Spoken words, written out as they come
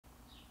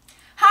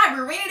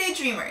our rainy day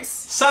dreamers.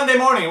 Sunday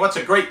morning, what's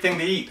a great thing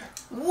to eat?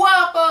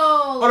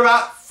 Waffles! What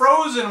about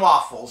frozen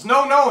waffles?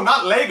 No,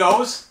 not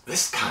Legos.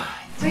 This kind.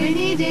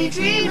 Rainy day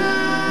dreamers.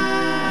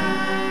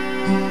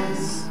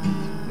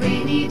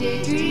 Rainy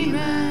day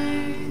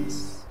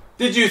dreamers.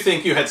 Did you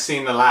think you had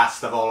seen the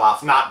last of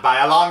Olaf? Not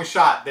by a long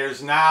shot.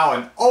 There's now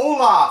an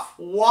Olaf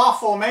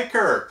waffle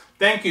maker.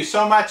 Thank you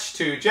so much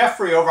to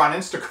Jeffrey over on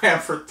Instagram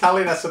for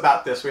telling us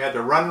about this. We had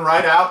to run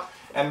right out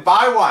and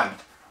buy one.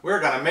 We're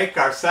going to make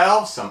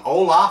ourselves some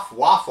Olaf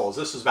waffles.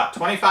 This was about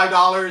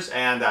 $25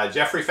 and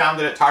Jeffrey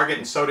found it at Target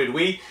and so did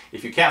we.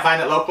 If you can't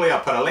find it locally, I'll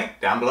put a link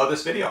down below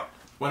this video.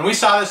 When we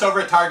saw this over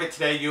at Target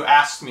today, you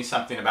asked me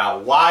something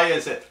about why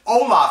is it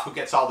Olaf who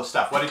gets all the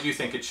stuff? What did you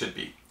think it should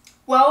be?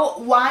 Well,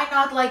 why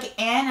not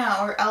like Anna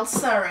or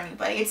Elsa or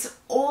anybody? It's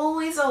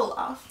always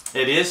Olaf.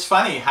 It is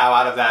funny how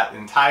out of that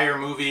entire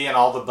movie and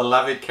all the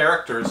beloved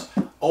characters,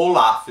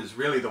 Olaf is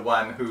really the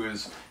one who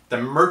is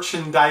the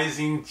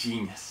merchandising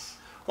genius.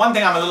 One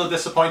thing I'm a little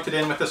disappointed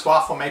in with this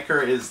waffle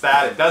maker is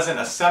that it doesn't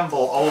assemble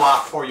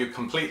Olaf for you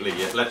completely.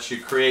 It lets you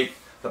create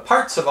the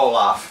parts of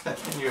Olaf and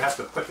then you have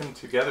to put them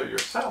together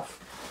yourself.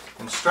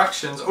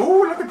 Instructions.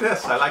 Oh, look at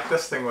this. I like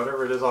this thing,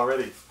 whatever it is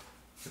already.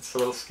 It's a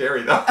little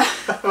scary though,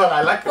 but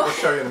I like it. We'll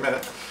show you in a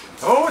minute.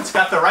 Oh, it's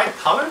got the right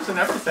colors and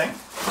everything.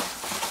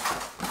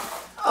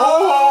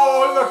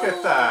 Oh, look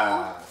at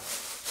that.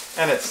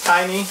 And it's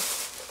tiny.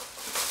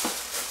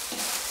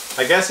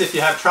 I guess if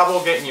you have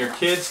trouble getting your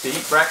kids to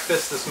eat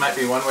breakfast, this might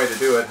be one way to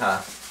do it,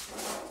 huh?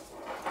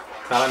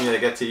 Telling you they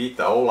get to eat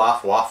the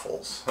Olaf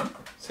waffles.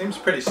 Seems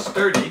pretty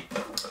sturdy.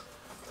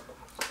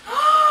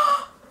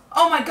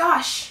 Oh my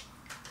gosh.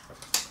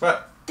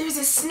 What? There's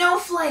a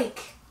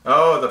snowflake.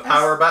 Oh, the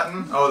power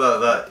button? Oh,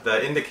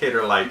 the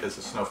indicator light is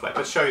a snowflake.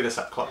 Let's show you this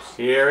up close.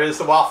 Here is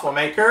the waffle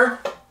maker.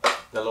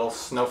 The little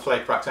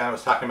snowflake Roxanne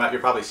was talking about.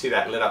 You'll probably see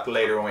that lit up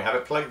later when we have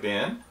it plugged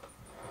in.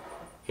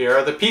 Here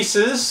are the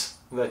pieces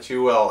that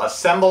you will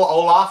assemble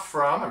Olaf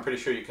from. I'm pretty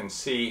sure you can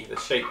see the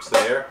shapes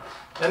there.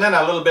 And then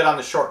a little bit on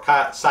the short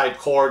side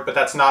cord, but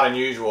that's not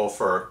unusual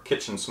for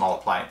kitchen small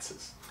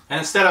appliances. And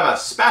instead of a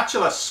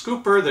spatula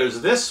scooper,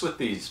 there's this with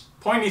these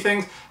pointy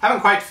things.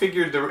 Haven't quite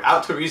figured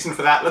out the reason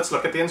for that. Let's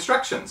look at the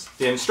instructions.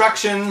 The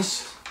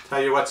instructions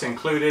tell you what's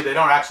included. They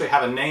don't actually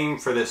have a name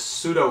for this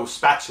pseudo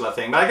spatula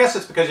thing, but I guess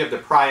it's because you have to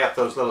pry up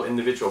those little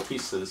individual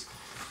pieces.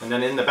 And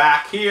then in the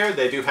back here,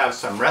 they do have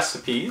some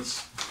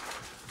recipes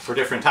for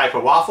different type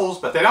of waffles,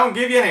 but they don't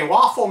give you any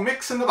waffle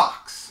mix in the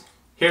box.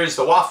 Here's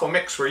the waffle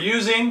mix we're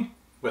using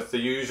with the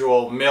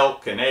usual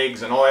milk and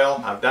eggs and oil.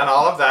 I've done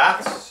all of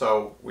that,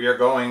 so we are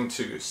going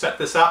to set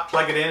this up,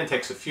 plug it in. It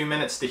takes a few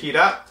minutes to heat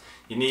up.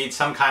 You need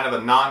some kind of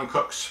a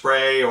non-cook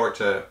spray or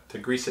to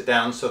grease it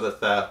down so that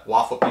the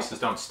waffle pieces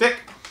don't stick.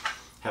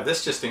 Have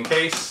this just in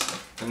case,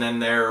 and then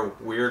their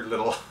weird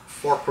little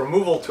fork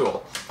removal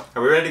tool.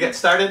 Are we ready to get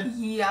started?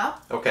 Yeah.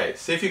 Okay,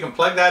 see if you can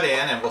plug that in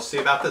and we'll see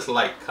about this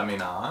light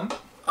coming on.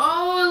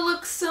 Oh, it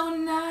looks so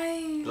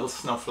nice. Little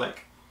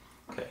snowflake.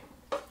 Okay.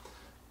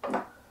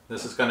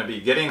 This is going to be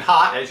getting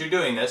hot as you're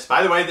doing this.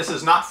 By the way, this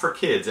is not for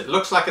kids. It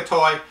looks like a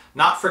toy.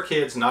 Not for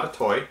kids, not a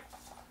toy.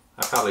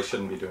 I probably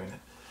shouldn't be doing it.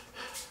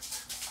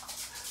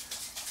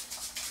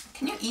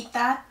 Can you eat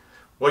that?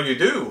 Well, you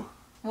do.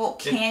 Well,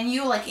 can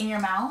you, like in your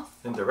mouth?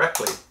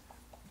 Indirectly.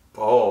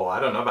 Oh, I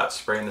don't know about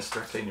spraying this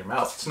directly in your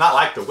mouth. It's not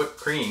like the whipped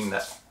cream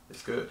that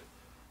is good.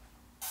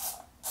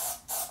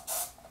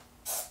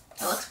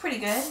 It looks pretty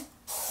good.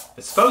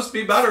 It's supposed to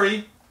be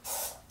buttery.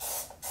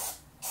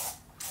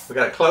 We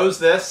got to close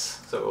this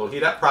so it will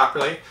heat up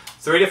properly.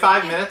 3 to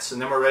 5 minutes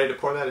and then we're ready to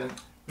pour that in.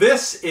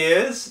 This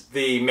is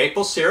the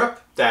maple syrup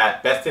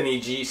that Bethany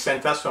G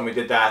sent us when we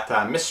did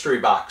that mystery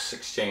box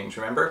exchange,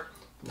 remember?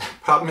 The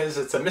problem is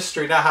it's a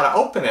mystery now how to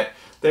open it.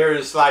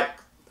 There's like,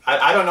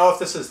 I don't know if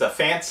this is the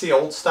fancy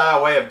old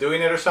style way of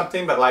doing it or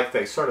something, but like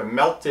they sort of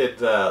melted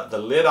the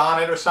lid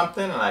on it or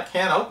something and I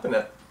can't open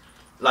it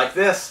like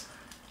this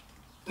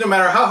no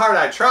matter how hard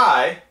I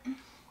try.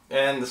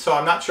 And so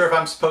I'm not sure if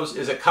I'm supposed,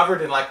 is it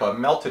covered in like a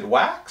melted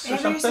wax or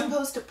something? Maybe you're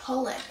supposed to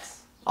pull it.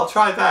 I'll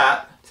try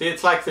that. See,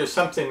 it's like there's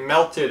something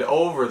melted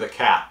over the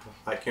cap.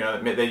 Like, you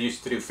know, they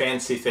used to do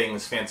fancy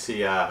things,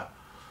 fancy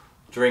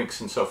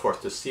drinks and so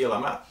forth to seal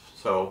them up.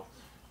 So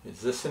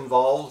is this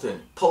involved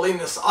in pulling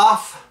this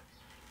off?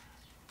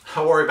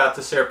 I'll worry about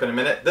the syrup in a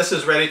minute. This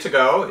is ready to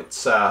go.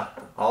 It's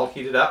all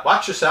heated up.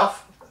 Watch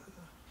yourself.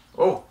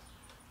 Oh,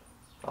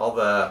 all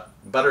the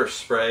butter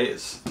spray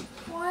is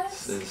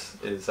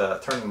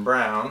turning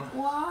brown.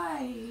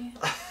 Why?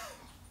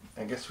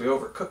 I guess we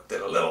overcooked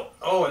it a little.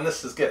 Oh, and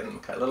this is getting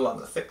a little on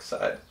the thick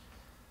side.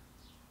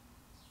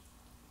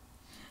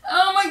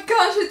 Oh my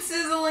gosh, it's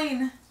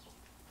sizzling.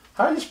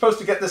 How are you supposed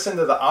to get this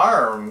into the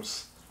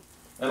arms?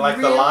 And like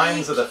really the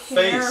lines of the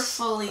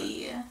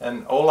carefully. Face.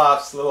 And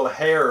Olaf's little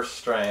hair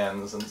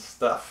strands and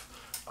stuff.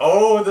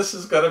 Oh, this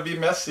is going to be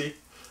messy.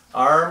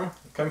 Arm,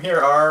 come here,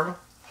 arm.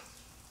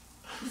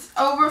 Just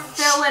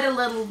overfill it a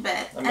little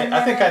bit.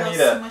 I think I need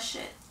smush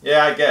it.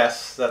 Yeah, I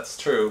guess that's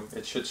true.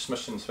 It should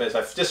smush in space.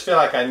 I just feel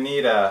like I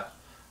need a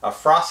a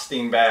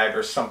frosting bag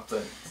or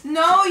something.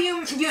 No,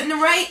 you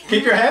right.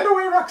 Keep your hand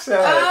away,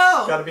 Roxanna. Oh,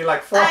 it's got to be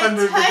like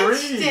 400 I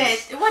touched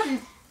degrees. It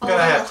wasn't I'm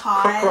gonna have to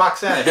cook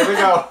Roxanna. Here we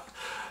go.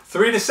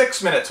 3 to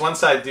 6 minutes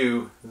once I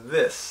do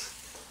this.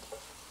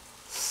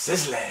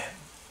 Sizzling.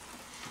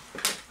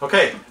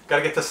 Okay,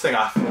 gotta get this thing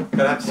off.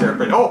 Gotta have syrup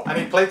ready. Oh, I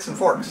need plates and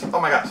forks. Oh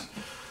my gosh.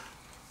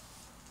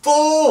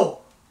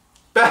 Full!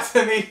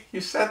 Bethany, you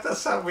set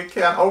this up. We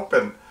can't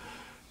open.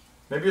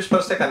 Maybe you're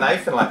supposed to take a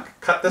knife and like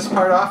cut this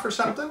part off or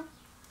something?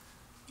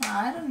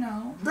 I don't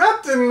know.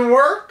 That didn't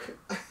work.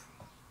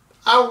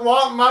 I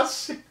want my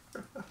syrup.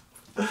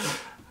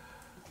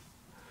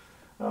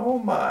 Oh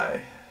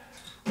my.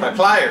 My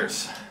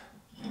pliers.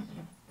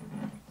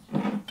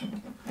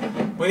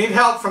 We need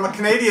help from a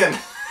Canadian.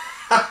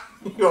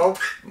 You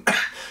open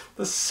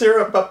the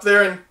syrup up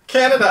there in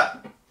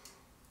Canada.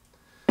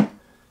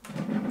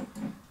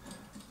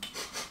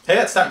 Hey,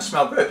 it's starting to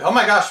smell good. Oh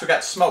my gosh, we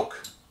got smoke.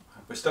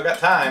 We still got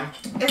time.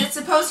 Is it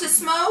supposed to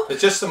smoke?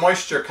 It's just the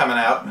moisture coming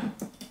out.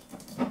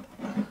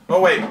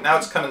 Oh wait, now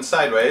it's coming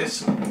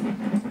sideways.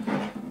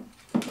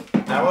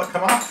 Now will it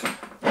come off?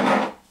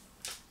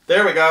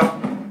 There we go.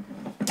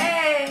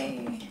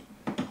 Hey!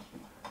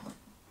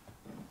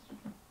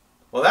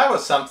 Well, that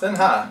was something,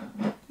 huh?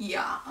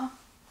 Yeah.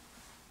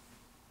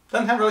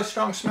 Doesn't have really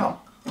strong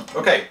smell.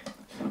 Okay,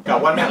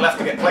 got 1 minute left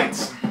to get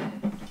plates.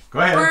 Go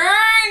ahead.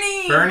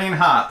 Burning! Burning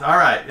hot. All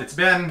right, it's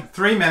been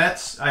 3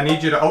 minutes. I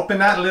need you to open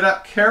that lid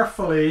up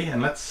carefully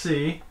and let's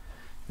see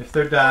if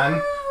they're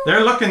done.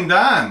 They're looking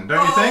done,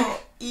 don't you think?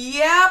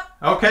 Yep.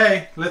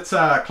 Okay, let's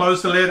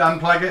close the lid,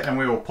 unplug it, and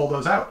we will pull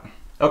those out.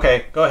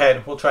 Okay, go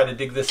ahead. We'll try to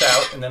dig this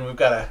out, and then we've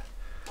got to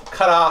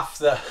cut off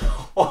the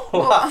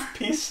Olaf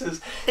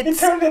pieces. It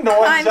turned into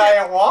one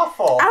giant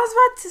waffle. I was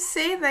about to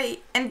say that,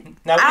 and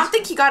Now I don't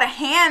think you got a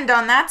hand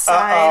on that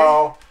side.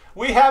 Uh-oh.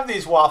 We have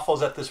these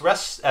waffles at this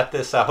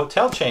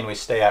hotel chain we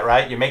stay at,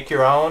 right? You make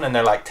your own, and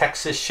they're like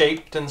Texas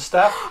shaped and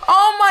stuff.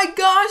 Oh my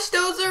gosh,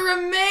 those are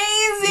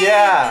amazing!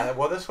 Yeah,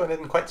 well this one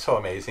isn't quite so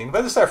amazing,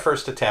 but this is our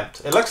first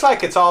attempt. It looks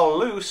like it's all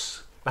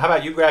loose. How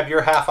about you grab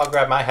your half, I'll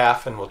grab my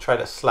half, and we'll try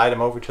to slide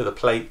them over to the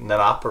plate and then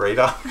operate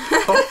on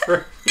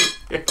over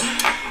here.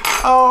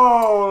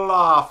 Oh,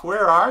 Olaf,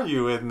 where are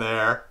you in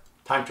there?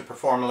 Time to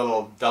perform a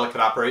little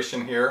delicate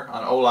operation here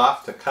on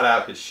Olaf to cut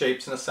out his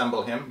shapes and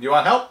assemble him. Do you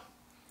want help?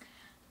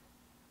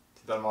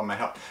 Doesn't want my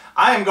help.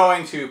 I am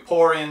going to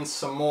pour in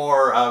some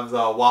more of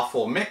the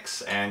waffle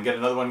mix and get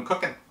another one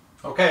cooking.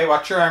 Okay,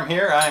 watch your arm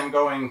here. I am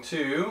going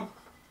to,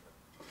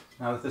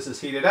 now that this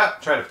is heated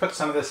up, try to put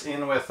some of this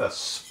in with a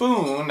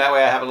spoon. That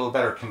way I have a little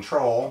better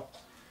control.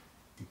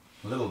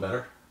 A little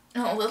better.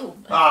 A little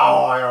bit.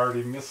 Oh, I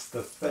already missed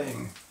the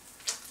thing.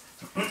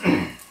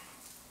 Hey,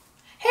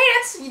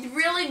 that's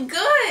really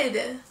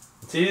good.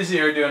 It's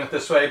easier doing it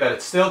this way, but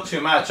it's still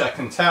too much. I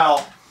can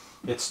tell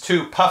it's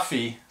too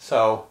puffy,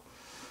 so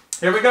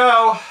here we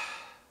go.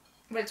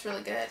 But it's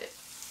really good.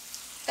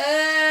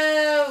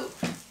 Oh.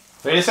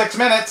 3 to 6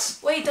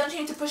 minutes. Wait, don't you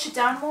need to push it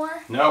down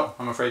more? No,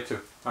 I'm afraid to.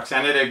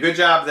 Roxanna did a good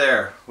job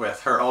there with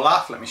her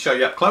Olaf. Let me show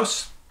you up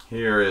close.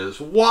 Here is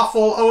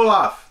Waffle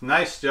Olaf.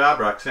 Nice job,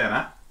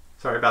 Roxanna.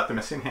 Sorry about the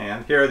missing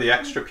hand. Here are the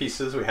extra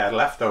pieces we had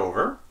left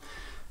over.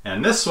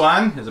 And this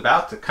one is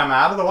about to come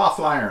out of the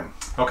waffle iron.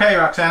 Okay,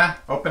 Roxanna,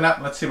 open up.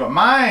 Let's see what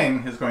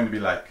mine is going to be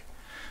like.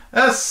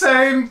 The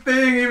same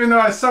thing, even though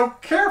I so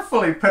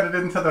carefully put it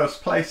into those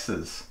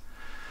places.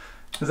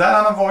 Is that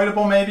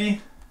unavoidable,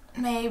 maybe?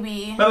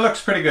 Maybe. But it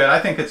looks pretty good. I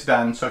think it's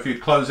done. So if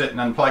you'd close it and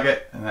unplug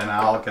it, and then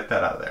I'll get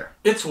that out of there.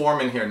 It's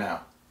warm in here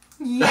now.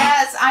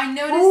 Yes, I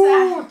noticed Ooh,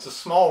 that. it's a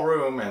small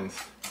room and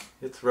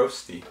it's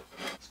roasty.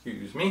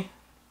 Excuse me.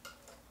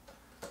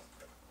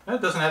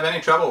 It doesn't have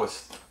any trouble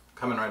with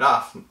coming right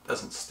off. It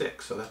doesn't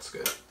stick, so that's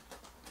good.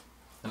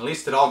 And at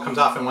least it all comes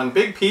off in one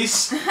big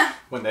piece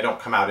when they don't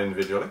come out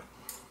individually.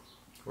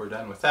 We're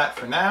done with that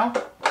for now.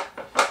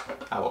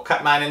 I will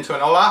cut mine into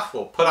an Olaf.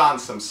 We'll put on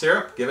some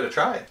syrup, give it a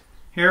try.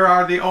 Here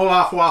are the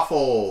Olaf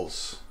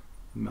waffles.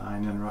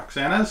 Mine and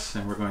Roxanna's.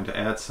 And we're going to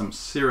add some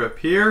syrup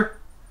here.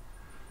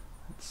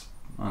 It's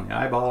on the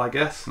eyeball, I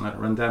guess, and let it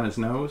run down his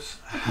nose.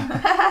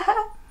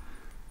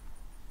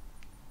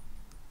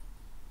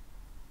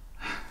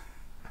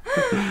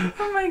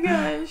 Oh my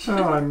gosh.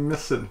 Oh, I'm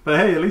missing. But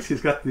hey, at least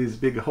he's got these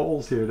big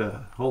holes here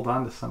to hold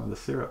on to some of the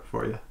syrup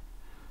for you.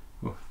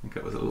 Oh, I think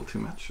that was a little too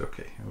much.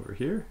 Okay, over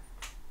here.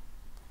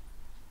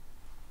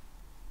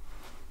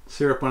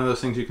 Syrup, one of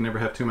those things you can never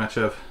have too much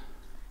of.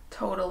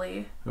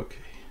 Totally. Okay.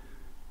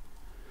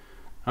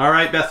 All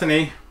right,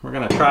 Bethany, we're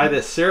going to try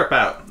this syrup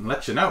out and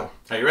let you know.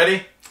 Are you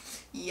ready?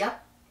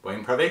 Yep.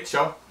 Buen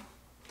provecho.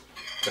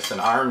 Just an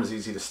arm's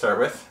easy to start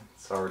with.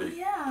 It's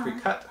already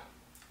pre-cut.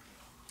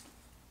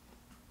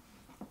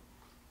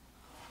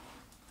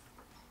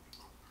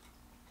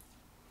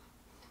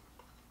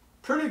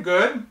 Pretty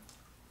good.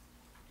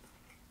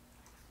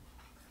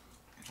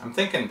 I'm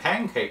thinking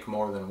pancake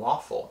more than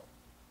waffle.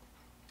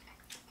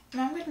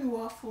 I'm getting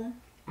waffle.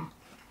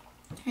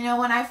 You know,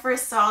 when I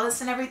first saw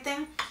this and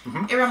everything,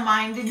 it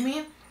reminded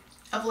me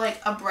of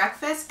like a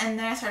breakfast, and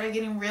then I started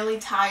getting really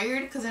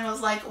tired because then it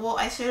was like, well,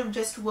 I should have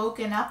just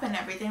woken up and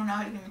everything. I'm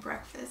not eating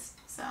breakfast,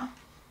 so.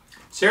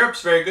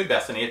 Syrup's very good,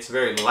 Bethany. It's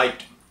very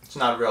light. It's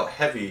not a real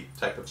heavy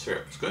type of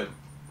syrup. It's good.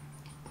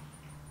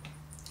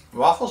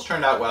 Waffles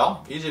turned out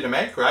well. Easy to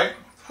make, right?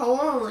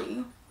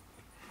 Totally.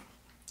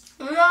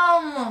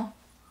 Yum.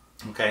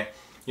 Okay.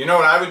 You know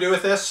what I would do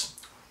with this?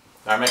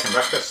 I'm making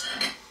breakfast.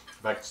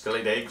 If I could still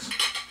eat eggs.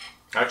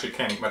 I actually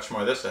can't eat much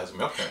more of this. It has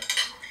milk in it.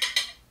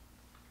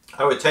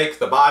 I would take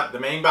the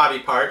main body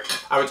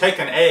part. I would take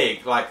an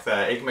egg, like the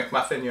Egg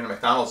McMuffin, you know,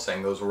 McDonald's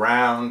thing, those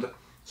round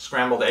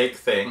scrambled egg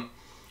thing.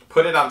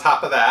 Put it on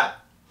top of that.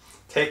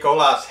 Take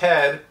Olaf's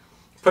head.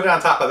 Put it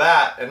on top of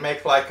that and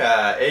make like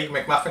a Egg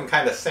McMuffin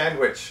kind of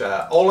sandwich.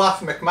 Olaf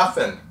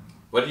McMuffin.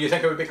 What do you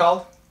think it would be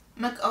called?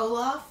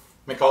 McOlaf.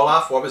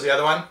 McOlaf. What was the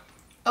other one?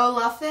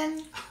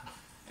 Olafin.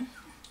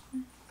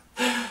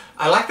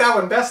 I like that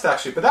one best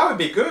actually, but that would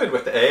be good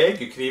with the egg.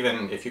 You could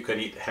even, if you could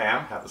eat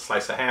ham, have a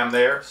slice of ham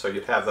there, so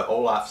you'd have the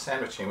Olaf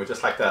sandwiching with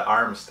just like the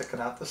arms sticking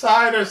out the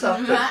side or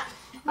something.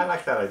 I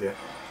like that idea.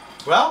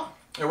 Well,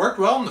 it worked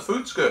well and the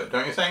food's good,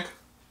 don't you think?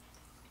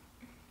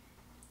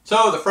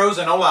 So, the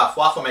frozen Olaf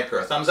waffle maker,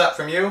 a thumbs up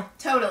from you?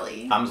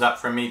 Totally. Thumbs up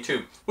from me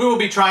too. We will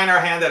be trying our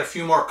hand at a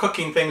few more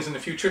cooking things in the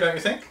future, don't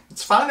you think?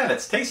 It's fun and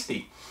it's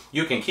tasty.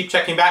 You can keep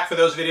checking back for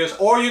those videos,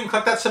 or you can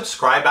click that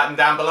subscribe button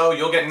down below.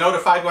 You'll get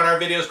notified when our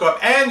videos go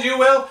up, and you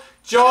will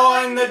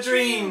join the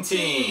dream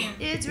team.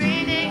 It's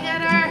raining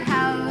at our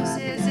house.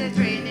 Is it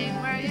raining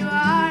where you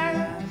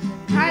are?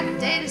 Kind of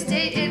day to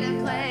stay in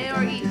and play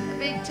or eat a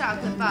big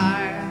chocolate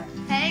bar.